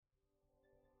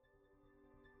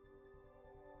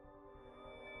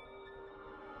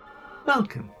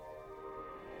Welcome.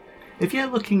 If you're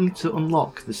looking to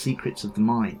unlock the secrets of the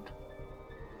mind,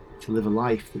 to live a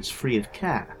life that's free of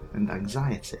care and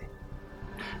anxiety,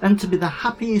 and to be the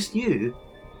happiest you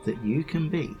that you can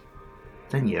be,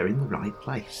 then you're in the right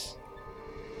place.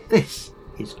 This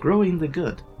is Growing the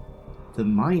Good, the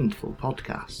Mindful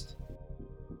Podcast.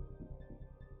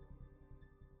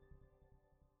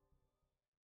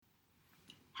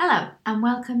 Hello and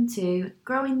welcome to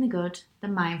Growing the Good, the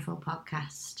Mindful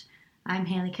Podcast. I'm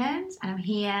Hayley Kearns and I'm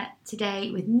here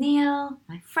today with Neil,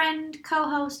 my friend,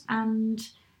 co-host and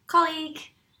colleague.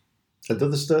 And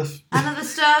other stuff.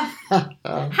 How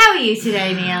are you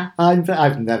today, Neil?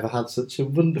 I've never had such a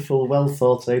wonderful, well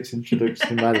thought out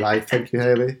introduction in my life. Thank you,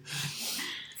 Hayley.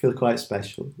 I feel quite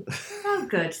special. Oh,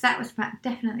 good. That was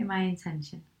definitely my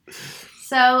intention.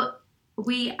 So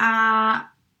in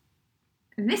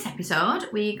this episode,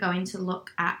 we're going to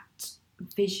look at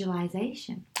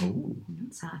visualization. Ooh.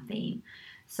 That's our theme.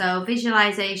 So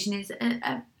visualization is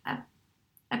a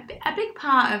big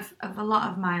part of a lot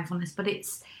of mindfulness, but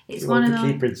it's one of the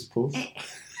key principles.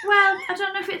 Well, I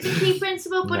don't know if it's a key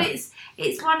principle, but No. it's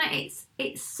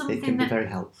something It can that be very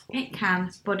helpful. it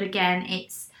can. But again,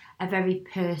 it's a very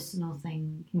personal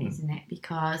thing, isn't it?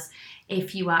 Because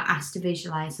if you are asked to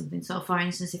visualize something, so for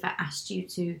instance, if I asked you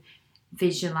to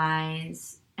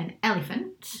visualize an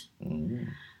elephant,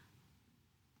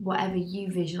 whatever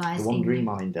you visualize, The wandering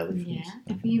mind elephant. Yeah,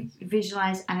 if you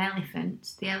visualize an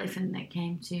elephant, the elephant that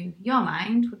came to your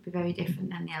mind would be very different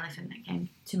than the elephant that came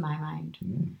to my mind.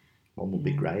 One would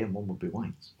be grey and one would be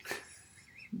white.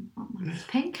 It's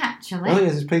pink, actually. Oh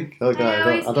yes, it's pink. Oh god,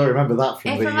 I don't remember that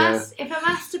from If I'm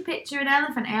asked to picture an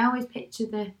elephant, I always picture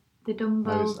the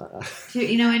Dumbo.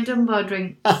 When Dumbo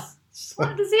drinks.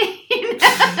 What does he?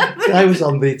 I was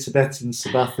on the Tibetan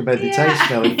Samatha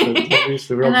meditation elephant.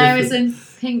 And I was in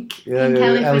pink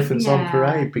elephants on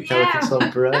parade. Pink elephants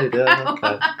on parade. Yeah,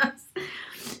 okay.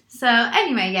 So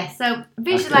anyway, yes. So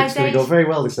visualization. It's going to go very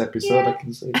well this episode. I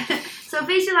can see. So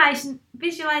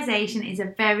visualization is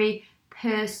a very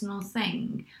personal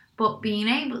thing, but being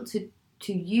able to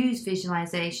use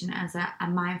visualization as a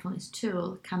mindfulness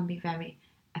tool can be very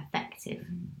effective.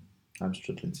 I'm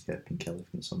struggling to get pink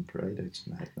elephants on parade out of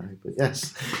my head now, but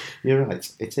yes, you're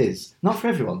right, it is. Not for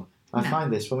everyone. I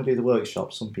find this, when we do the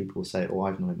workshops, some people say,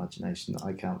 I've no imagination,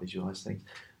 I can't visualise things.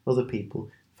 Other people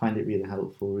find it really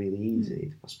helpful, really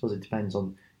easy. I suppose it depends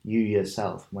on you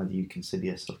yourself, whether you consider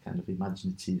yourself kind of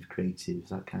imaginative, creative,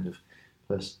 that kind of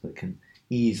person that can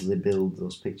easily build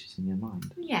those pictures in your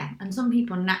mind. Yeah, and some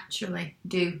people naturally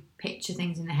do picture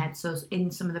things in their head. So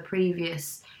in some of the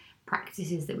previous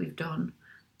practices that we've done,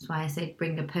 that's why I say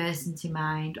bring a person to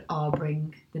mind or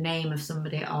bring the name of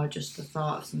somebody or just the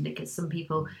thought of somebody, because some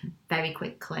people very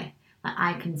quickly, like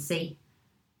I can see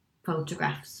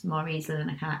photographs more easily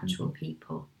than I can actual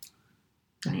people.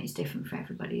 And it's different for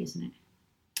everybody, isn't it?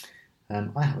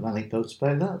 I have an anecdote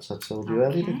about that, so I told you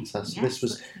earlier, didn't I? So this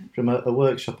was from a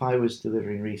workshop I was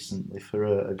delivering recently for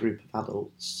a group of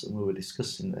adults, and we were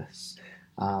discussing this.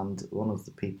 And one of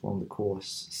the people on the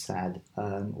course said,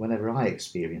 whenever I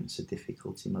experience a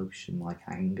difficult emotion like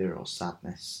anger or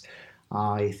sadness,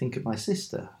 I think of my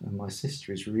sister, and my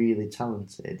sister is really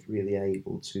talented, really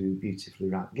able to beautifully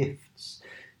wrap gifts.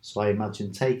 So I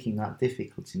imagine taking that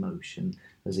difficult emotion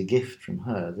as a gift from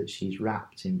her that she's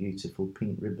wrapped in beautiful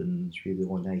pink ribbons, really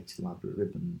ornate, elaborate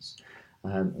ribbons.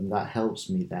 And that helps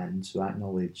me then to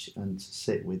acknowledge and to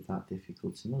sit with that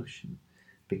difficult emotion,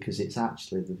 because it's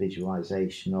actually the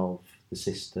visualisation of the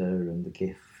sister and the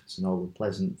gifts and all the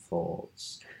pleasant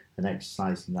thoughts and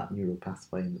exercising that neural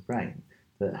pathway in the brain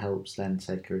that helps then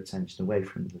take her attention away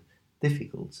from the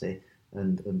difficulty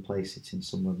and place it in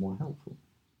somewhere more helpful.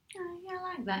 Yeah,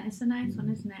 I like that. It's a nice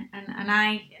one, isn't it? And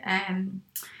I,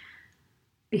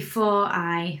 before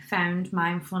I found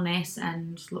mindfulness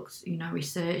and looked,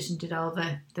 researched and did all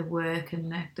the work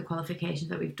and the qualifications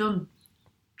that we've done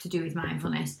to do with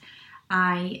mindfulness,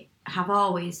 I have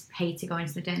always hated going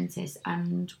to the dentist,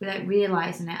 and without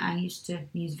realising it, I used to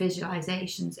use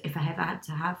visualisations if I ever had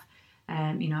to have,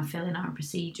 a filling or a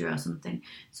procedure or something.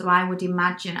 So I would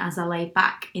imagine as I lay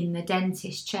back in the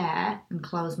dentist chair and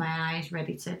close my eyes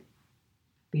ready to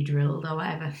be drilled or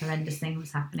whatever horrendous thing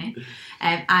was happening,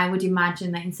 I would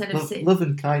imagine that instead of sitting... Love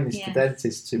and kindness to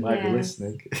dentists who might be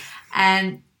listening.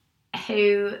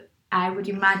 Who I would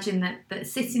imagine that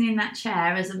sitting in that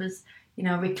chair as I was...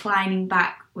 reclining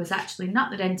back was actually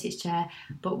not the dentist chair,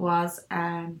 but was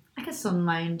like a sun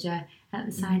lounger at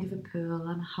the side of a pool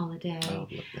on a holiday. Oh,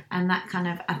 and that kind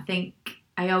of, I think,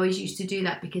 I always used to do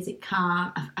that because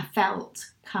I felt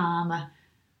calmer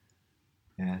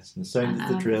Yes, and the sound of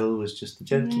the drill was just the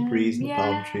gentle breeze and the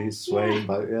palm trees swaying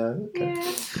back. Yeah, okay.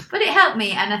 Yeah. But it helped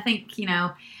me, and I think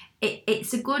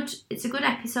it's a good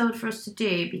episode for us to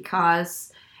do,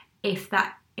 because if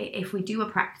we do a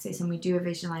practice and we do a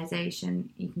visualization,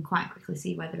 you can quite quickly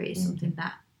see whether it is something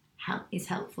that is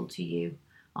helpful to you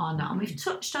or not. And we've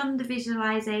touched on the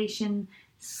visualization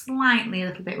slightly a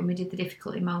little bit when we did the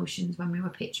difficult emotions, when we were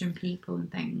picturing people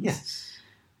and things. Yes.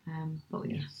 But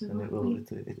yes, and it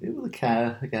will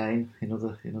occur again in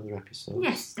other episodes.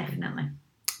 Yes, definitely.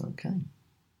 Okay.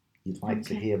 You'd like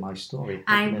to hear my story?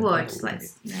 I would.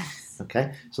 Yes.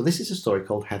 Okay, so this is a story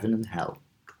called Heaven and Hell.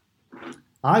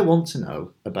 I want to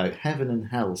know about heaven and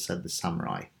hell, said the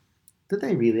samurai. Do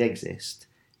they really exist?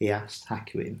 He asked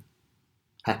Hakuin.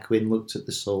 Hakuin looked at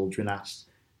the soldier and asked,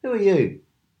 Who are you?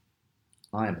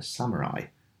 I am a samurai,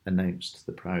 announced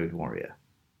the proud warrior.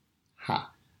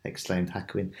 Ha! Exclaimed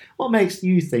Hakuin. What makes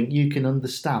you think you can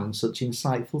understand such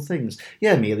insightful things?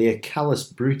 You're merely a callous,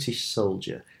 brutish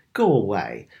soldier. Go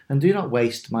away, and do not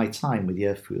waste my time with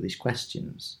your foolish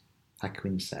questions,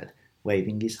 Hakuin said,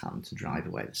 waving his hand to drive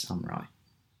away the samurai.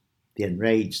 The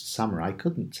enraged samurai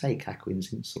couldn't take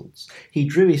Hakuin's insults. He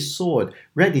drew his sword,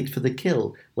 readied for the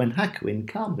kill, when Hakuin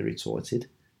calmly retorted,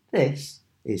 This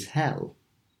is hell.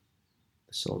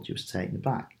 The soldier was taken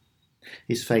aback.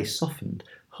 His face softened.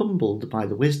 Humbled by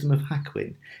the wisdom of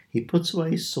Hakuin, he put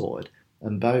away his sword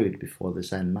and bowed before the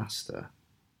Zen master.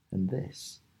 And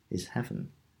this is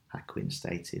heaven, Hakuin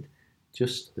stated,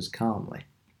 just as calmly.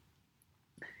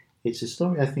 It's a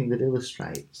story, I think, that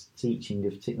illustrates the teaching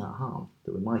of Thich Nhat Hanh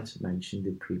that we might have mentioned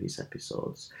in previous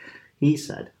episodes. He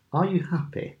said, Are you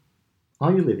happy?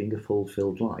 Are you living a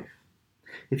fulfilled life?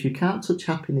 If you can't touch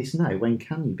happiness now, when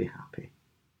can you be happy?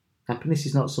 Happiness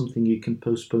is not something you can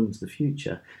postpone to the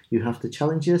future. You have to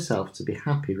challenge yourself to be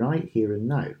happy right here and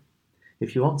now.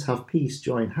 If you want to have peace,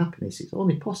 joy and happiness, it's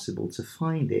only possible to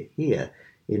find it here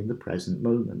in the present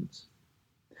moment.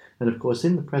 And of course,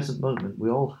 in the present moment, we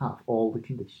all have all the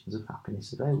conditions of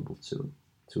happiness available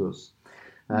to us.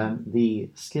 The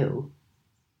skill,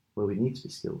 where we need to be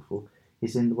skillful,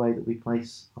 is in the way that we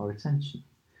place our attention.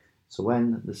 So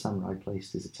when the samurai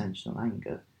placed his attention on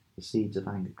anger, the seeds of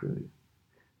anger grew.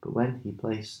 But when he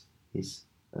placed his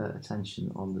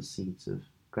attention on the seeds of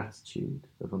gratitude,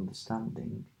 of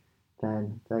understanding,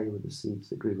 then they were the seeds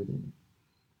that grew within him.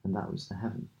 And that was the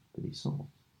heaven that he saw.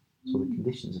 So the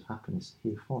conditions of happiness are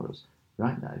here for us,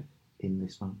 right now, in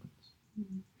this moment.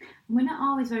 We're not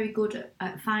always very good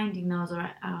at finding those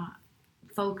or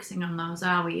focusing on those,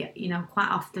 are we? Quite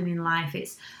often in life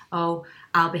it's, I'll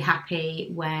be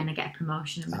happy when I get a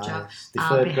promotion in my job.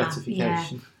 Deferred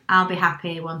gratification. I'll be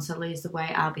happy once I lose the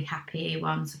weight. I'll be happy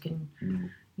once I can,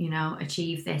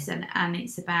 achieve this. And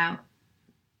it's about,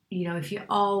 if you're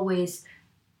always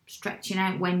stretching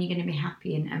out when you're going to be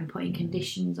happy and putting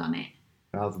conditions on it.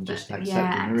 Rather than just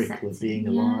accept the miracle of being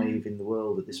alive in the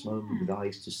world at this moment with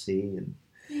eyes to see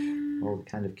and all the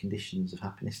kind of conditions of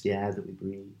happiness, the air that we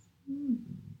breathe.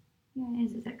 Yeah, it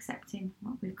is. It's accepting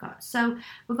what we've got. So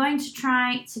we're going to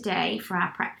try today for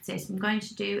our practice. I'm going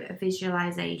to do a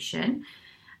visualization.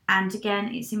 And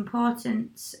again, it's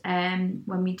important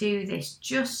when we do this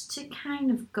just to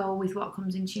kind of go with what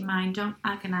comes into your mind. Don't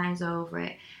agonise over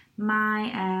it.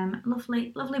 My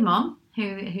lovely mum,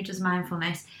 who does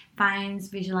mindfulness, finds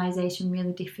visualisation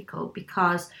really difficult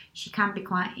because she can be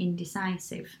quite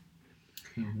indecisive.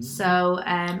 Mm-hmm. So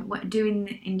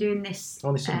doing this...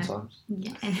 Only sometimes.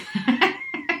 Yeah.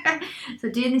 So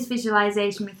doing this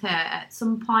visualisation with her, at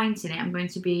some point in it, we're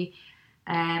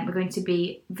going to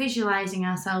be visualising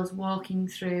ourselves walking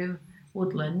through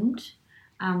woodland,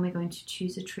 and we're going to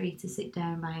choose a tree to sit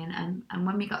down by. And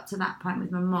when we got to that point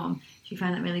with my mum, she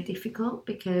found it really difficult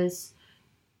because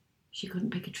she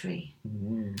couldn't pick a tree.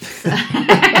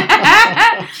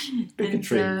 Pick a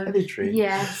tree, any tree.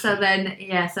 Yeah. So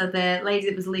the lady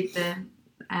that was leading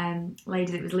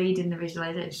the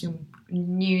visualisation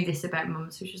knew this about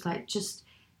mum, so she was like, just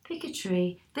pick a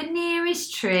tree, the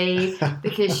nearest tree,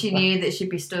 because she knew that she'd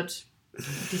be stood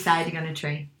deciding on a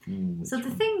tree. So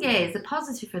the thing is, the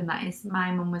positive from that is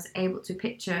my mum was able to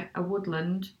picture a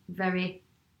woodland very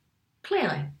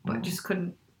clearly, but just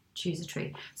couldn't choose a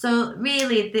tree. So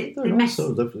really, the message. So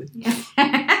lovely.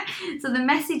 So the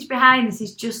message behind this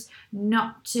is just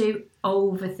not to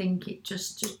overthink it.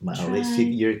 Just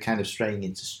you're kind of straying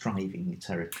into striving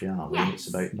territory, aren't we? Yes. It's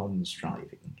about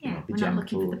non-striving. Yeah, we're not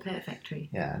looking for the perfect tree.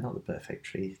 Yeah, not the perfect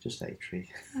tree, just a tree.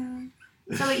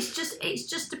 So it's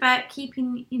just about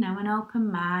keeping an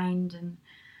open mind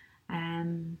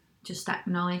and just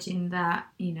acknowledging that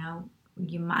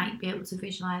you might be able to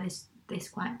visualize this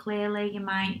quite clearly. You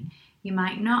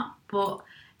might not, but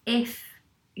if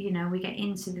we get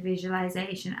into the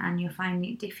visualization and you're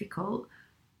finding it difficult,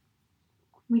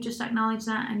 we just acknowledge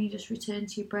that and you just return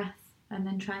to your breath and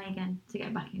then try again to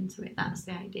get back into it. That's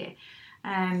the idea.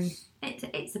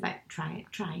 It's about trying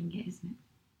it, isn't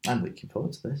it? I'm looking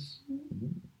forward to this.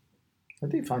 I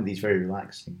do find these very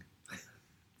relaxing.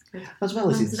 Good. As well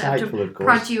as insightful, of course.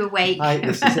 Prod you awake.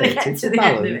 This is it. It's a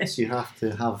balance. You have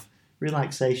to have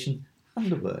relaxation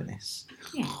and awareness.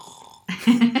 Yeah.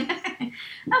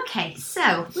 Okay,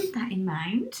 so with that in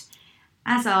mind,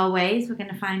 as always, we're going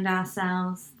to find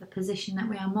ourselves the position that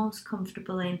we are most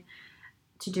comfortable in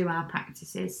to do our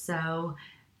practices. So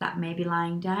that may be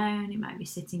lying down, it might be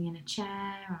sitting in a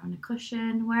chair or on a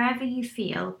cushion, wherever you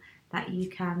feel that you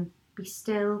can be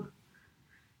still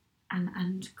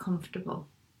and comfortable.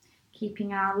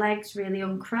 Keeping our legs really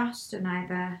uncrossed and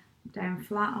either down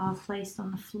flat or placed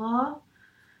on the floor.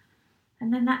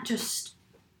 And then that just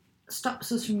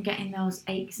stops us from getting those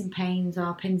aches and pains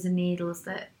or pins and needles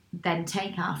that then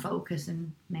take our focus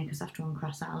and make us have to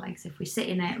uncross our legs. If we sit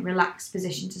in a relaxed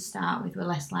position to start with, we're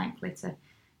less likely to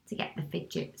get the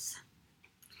fidgets.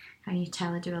 Can you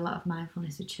tell I do a lot of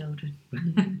mindfulness with children?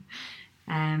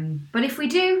 But if we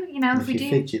do, if we do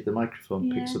fidget, the microphone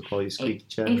picks up all your squeaky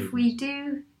chair. If we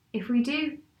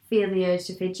do feel the urge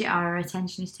to fidget or our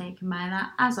attention is taken by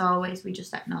that, as always, we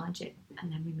just acknowledge it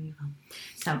and then we move on.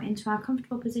 So into our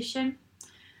comfortable position,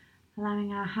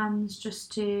 allowing our hands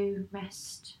just to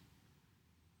rest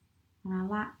on our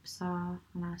laps or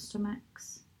on our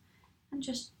stomachs, and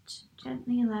just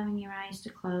gently allowing your eyes to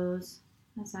close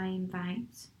as I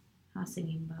invite our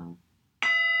singing bowl.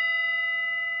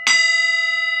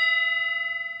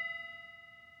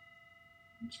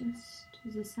 Just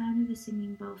as the sound of the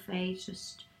singing bowl fades,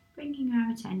 just bringing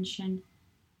our attention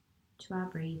to our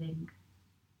breathing.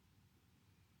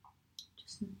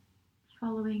 Just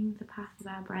following the path of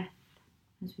our breath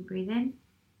as we breathe in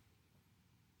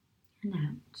and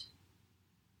out.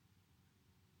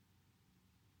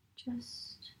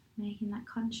 Just making that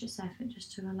conscious effort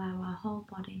just to allow our whole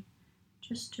body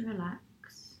just to relax.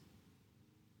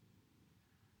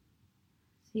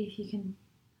 See if you can,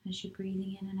 as you're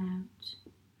breathing in and out,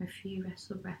 for a few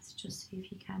restful breaths, just see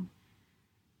if you can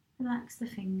relax the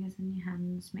fingers in your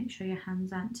hands. Make sure your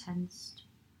hands aren't tensed.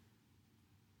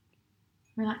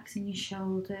 Relaxing your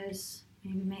shoulders.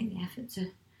 Maybe make the effort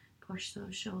to push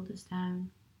those shoulders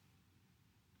down.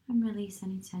 And release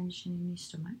any tension in your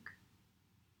stomach.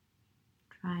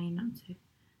 Try not to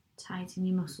tighten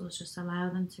your muscles, just allow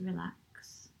them to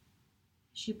relax.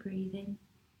 As you breathe in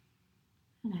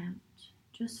and out,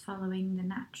 just following the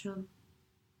natural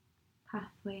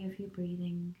pathway of your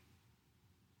breathing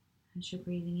as you're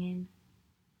breathing in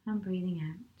and breathing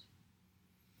out.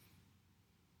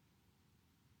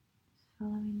 Just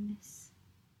following this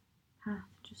path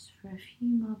just for a few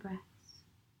more breaths.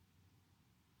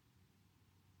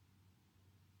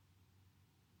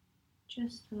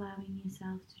 Just allowing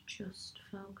yourself to just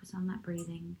focus on that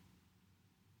breathing,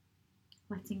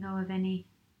 letting go of anything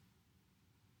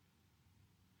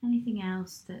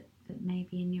else that may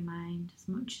be in your mind as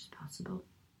much as possible.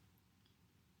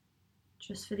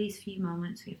 Just for these few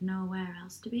moments, we have nowhere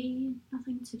else to be,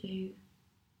 nothing to do,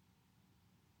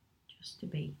 just to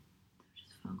be. So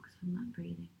just focus on that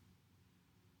breathing.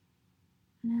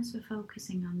 And as we're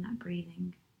focusing on that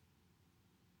breathing,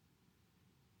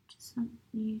 just want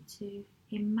you to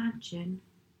imagine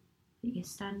that you're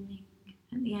standing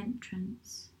at the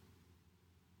entrance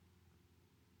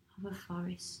of a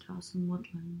forest or some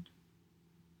woodland.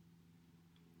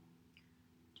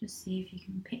 Just see if you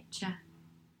can picture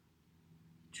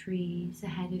trees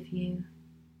ahead of you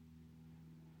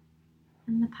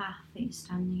and the path that you're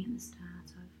standing at the start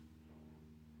of.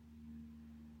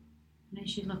 And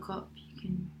as you look up, you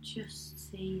can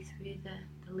just see through the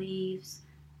leaves,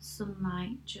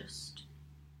 sunlight just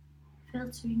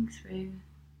filtering through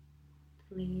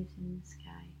the leaves in the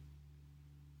sky.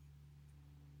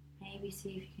 Maybe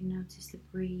see if you can notice the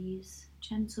breeze,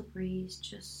 gentle breeze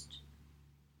just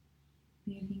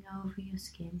moving over your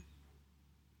skin.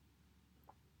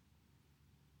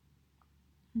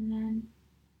 And then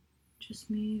just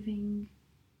moving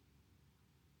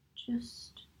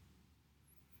just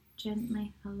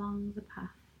gently along the path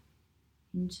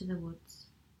into the woods.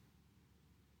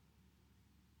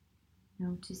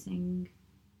 Noticing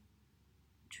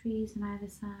trees on either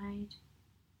side,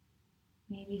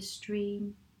 maybe a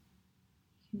stream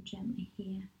you can gently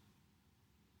hear.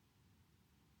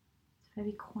 It's a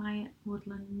very quiet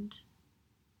woodland.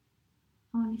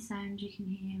 Only sounds you can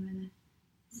hear are the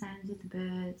sounds of the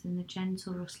birds and the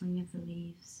gentle rustling of the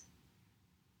leaves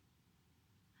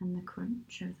and the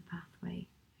crunch of the pathway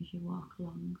as you walk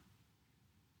along.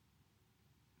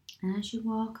 And as you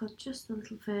walk up just a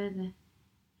little further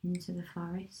into the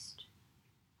forest,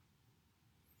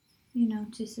 you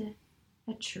notice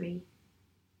a tree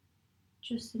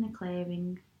just in a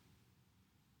clearing.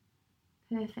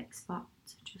 Perfect spot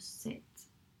to just sit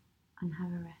and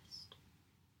have a rest.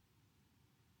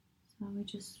 So we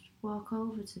just walk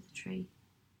over to the tree,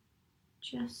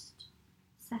 just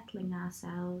settling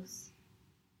ourselves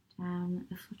down at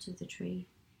the foot of the tree,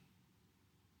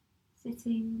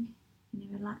 sitting in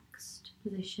a relaxed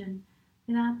position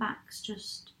with our backs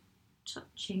just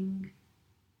touching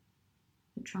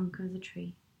the trunk of the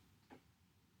tree.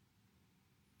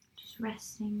 Just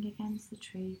resting against the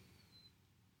tree.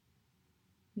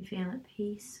 We feel at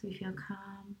peace, we feel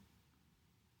calm,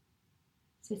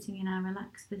 sitting in our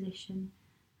relaxed position,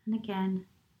 and again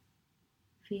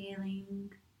feeling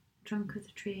the trunk of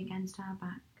the tree against our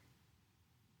back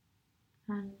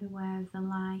and aware of the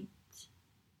light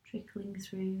trickling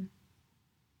through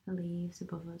the leaves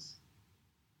above us,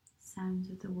 sounds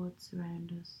of the woods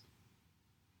around us.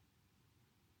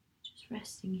 Just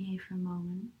resting here for a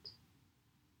moment,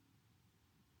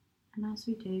 and as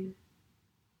we do,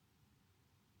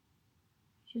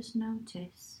 just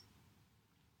notice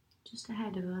just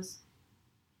ahead of us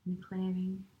in the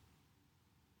clearing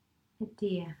a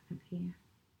deer appear,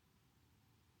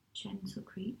 gentle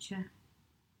creature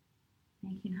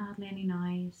making hardly any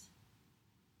noise.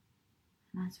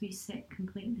 And as we sit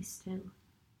completely still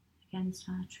against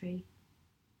our tree,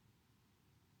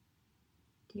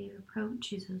 deer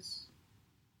approaches us,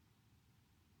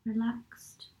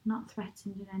 relaxed, not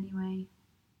threatened in any way.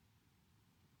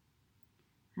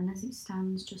 And as it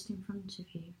stands just in front of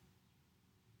you,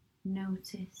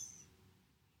 notice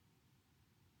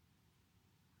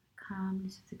the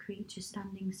calmness of the creature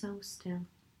standing so still,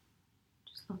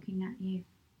 just looking at you.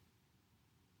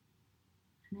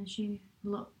 And as you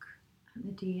look at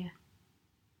the deer,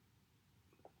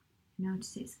 you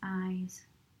notice its eyes,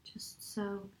 just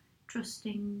so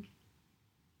trusting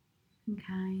and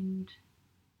kind,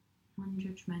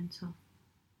 non-judgmental.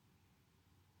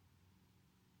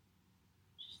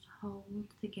 Just hold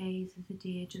the gaze of the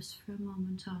deer just for a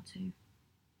moment or two.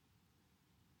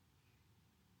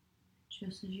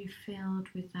 Just as you're filled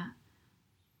with that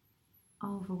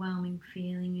overwhelming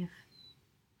feeling of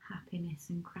happiness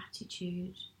and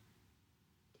gratitude,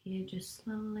 deer just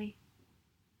slowly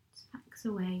backs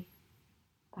away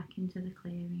back into the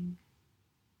clearing,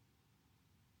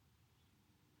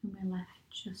 and we're left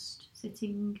just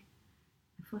sitting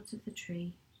at the foot of the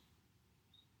tree,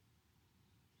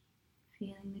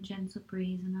 feeling the gentle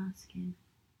breeze on our skin,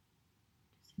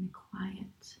 just in a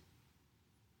quiet,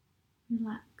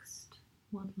 relaxed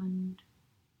woodland.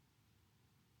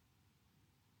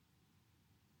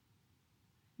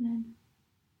 Then,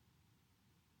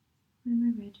 when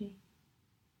we're ready,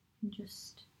 we can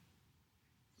just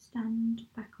stand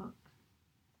back up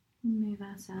and move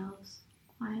ourselves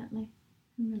quietly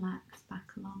and relaxed back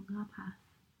along our path,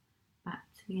 back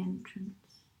to the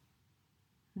entrance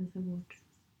of the wood.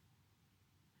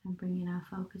 And bringing our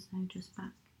focus now just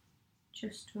back,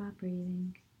 just to our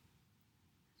breathing,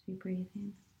 as we breathe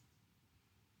in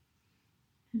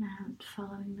and out,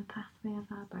 following the pathway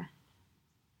of our breath,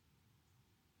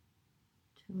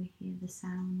 till we hear the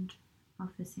sound of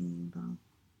the singing bowl.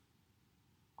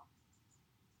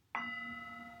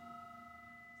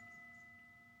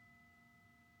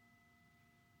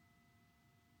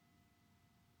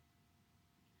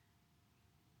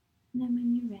 And then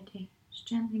when you're ready, just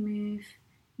gently move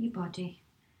your body.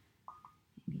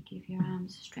 Maybe give your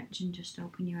arms a stretch and just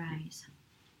open your eyes.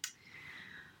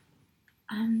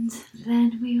 And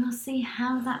then we will see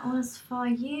how that was for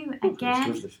you.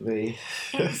 Again, It's lovely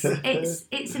for me.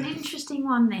 it's an interesting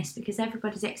one, this, because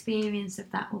everybody's experience of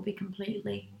that will be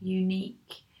completely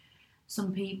unique.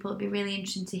 Some people, it'd be really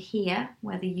interesting to hear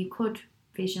whether you could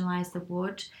visualise the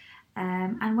wood,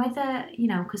 and whether,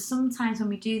 because sometimes when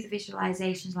we do the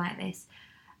visualisations like this,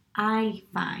 I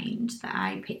find that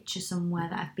I picture somewhere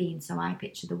that I've been, so I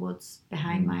picture the woods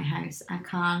behind my house. I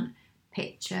can't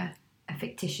picture a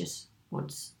fictitious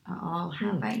woods at all. How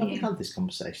about you? We've had this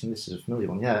conversation. This is a familiar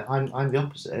one. Yeah, I'm the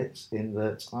opposite in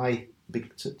that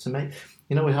to make,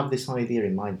 we have this idea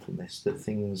in mindfulness that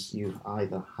things you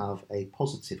either have a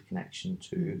positive connection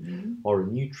to, or a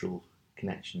neutral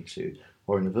connection to,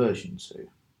 or an aversion to.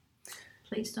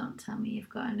 Please don't tell me you've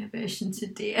got an aversion to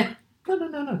deer.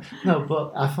 No,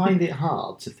 but I find it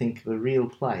hard to think of a real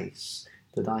place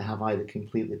that I have either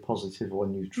completely positive or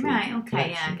neutral. Right, okay,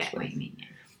 yeah, I get what you mean. Yeah.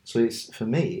 So for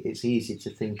me, it's easy to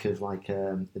think of like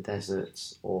the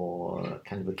desert or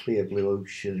kind of a clear blue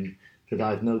ocean that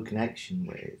I've no connection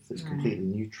with, that's completely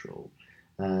neutral.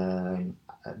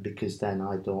 because then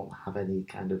I don't have any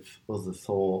kind of other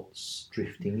thoughts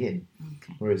drifting in.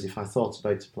 Okay. Whereas if I thought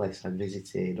about a place I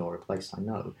visited or a place I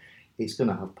know, it's going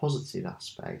to have positive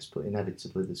aspects, but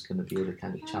inevitably there's going to be other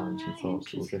kind of challenging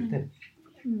thoughts that will drift in.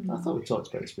 I thought we talked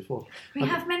about this before. We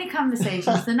have many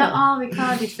conversations. They're not all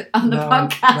recorded on the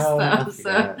podcast,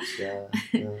 though.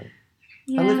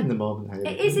 I live in the moment.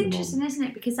 It is interesting, isn't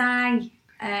it? Because I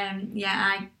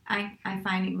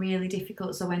find it really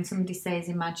difficult. So when somebody says,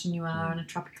 imagine you are on a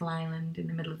tropical island in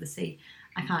the middle of the sea,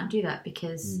 I can't do that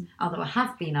because, although I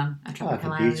have been on a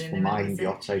tropical island in the middle of the sea,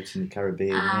 yacht out in the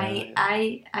Caribbean.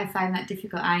 I find that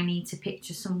difficult. I need to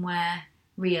picture somewhere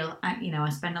real. I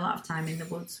spend a lot of time in the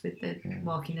woods with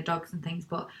walking the dogs and things,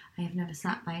 but I have never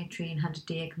sat by a tree and had a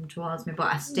deer come towards me,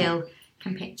 but I still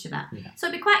can picture that. Yeah. So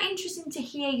it'd be quite interesting to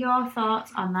hear your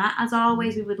thoughts on that. As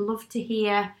always, we would love to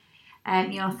hear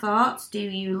your thoughts. Do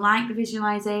you like the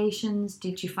visualizations?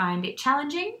 Did you find it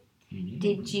challenging?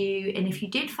 Did you, and if you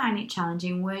did find it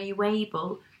challenging, were you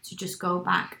able to just go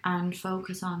back and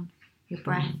focus on your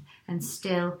breath and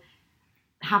still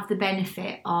have the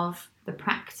benefit of the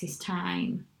practice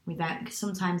time without, because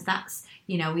sometimes that's,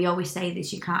 we always say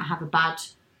this, you can't have a bad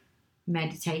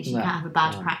meditation, you can't have a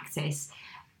bad practice,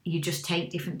 you just take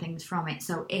different things from it.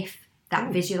 So if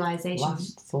that visualization...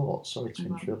 Last thought, sorry to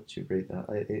interrupt you, Rita.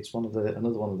 It's another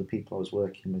one of the people I was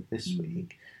working with this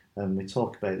week. We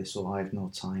talk about this, I have no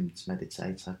time to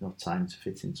meditate, I have no time to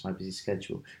fit into my busy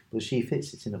schedule. But she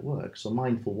fits it in at work. So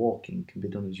mindful walking can be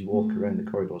done as you walk around the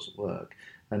corridors at work.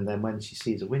 And then when she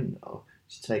sees a window,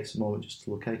 she takes a moment just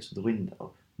to look out of the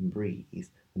window and breathe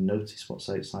and notice what's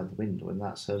outside the window. And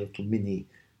that's her little mini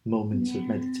moment of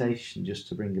meditation just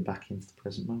to bring her back into the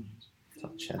present moment.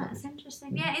 That's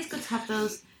interesting. Yeah, it's good to have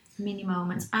those mini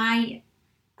moments. I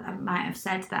might have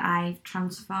said that I've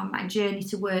transformed. My journey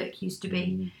to work used to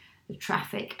be the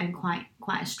traffic and quite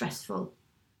a stressful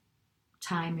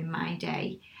time in my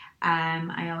day.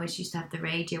 I always used to have the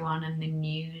radio on, and the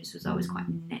news was always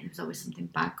there was always something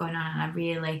bad going on, and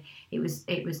it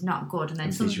was not good. And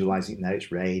then visualising now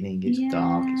it's raining, it's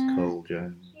dark, it's cold. Yeah,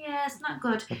 it's not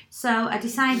good. So I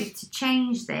decided to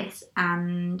change this,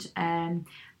 and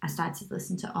I started to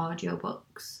listen to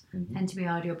audiobooks. Tend to be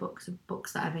audiobooks of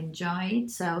books that I've enjoyed.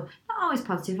 So not always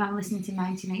positive. I'm listening to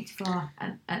 1984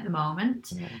 at the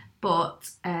moment,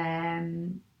 but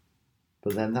then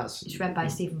it's read by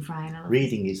Stephen Fry.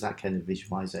 Reading is that kind of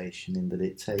visualization in that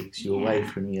it takes you away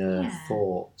from your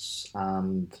thoughts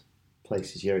and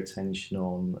places your attention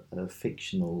on a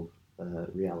fictional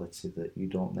reality that you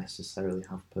don't necessarily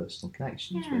have personal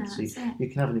connections with. So you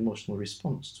can have an emotional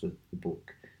response to the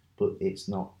book, but it's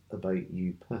not about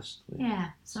you personally. Yeah.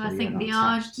 So I think the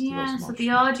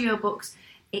audiobooks,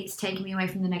 it's taking me away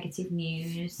from the negative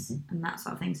news and that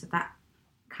sort of thing. So that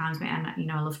calms me,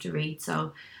 and I love to read,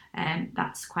 so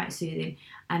that's quite soothing.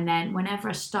 And then whenever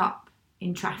I stop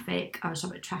in traffic or I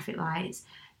stop at traffic lights,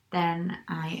 then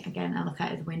I look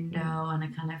out of the window and I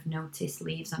kind of notice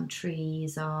leaves on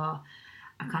trees, or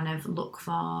I kind of look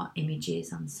for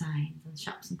images on signs and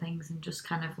shops and things, and just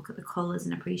kind of look at the colours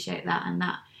and appreciate that. And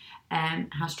that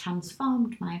has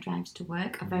transformed my drives to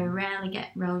work. I very rarely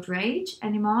get road rage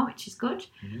anymore, which is good.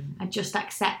 I just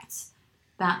accept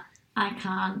that I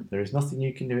can't. There is nothing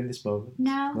you can do in this moment.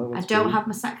 No, I don't have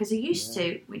my sat, because I used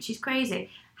to, which is crazy,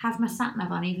 have my sat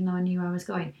nav on even though I knew where I was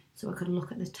going, so I could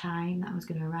look at the time that I was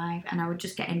going to arrive, and I would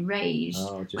just get enraged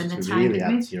when the time really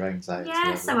add to your anxiety.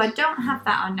 Yeah, so I don't have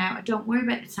that on now. I don't worry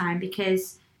about the time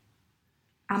because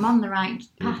I'm on the right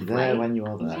pathway. You're there when you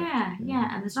are there.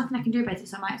 Yeah, and there's nothing I can do about it,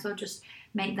 so I might as well just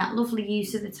make that lovely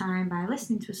use of the time by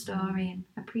listening to a story and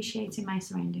appreciating my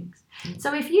surroundings.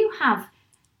 So if you have,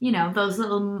 those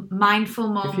little mindful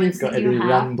moments if you've got that you any have,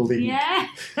 rambling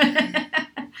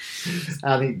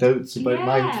anecdotes about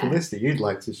mindfulness that you'd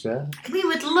like to share, we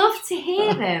would love to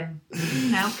hear them,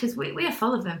 because we are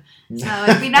full of them. So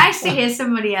it'd be nice to hear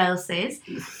somebody else's.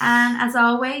 And as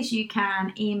always, you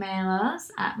can email us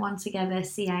at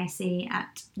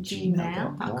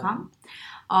onetogethercic@gmail.com.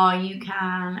 Or you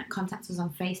can contact us on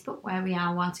Facebook, where we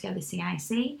are One Together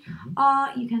CIC.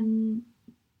 Or you can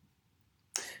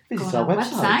visit our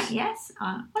website. Yes,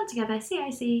 on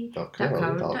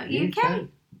onetogethercic.co.uk.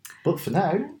 But for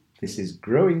now, this is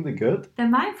Growing the Good, the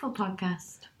Mindful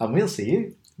Podcast. And we'll see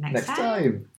you next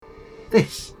time.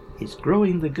 This is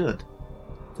Growing the Good,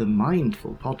 the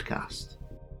Mindful Podcast.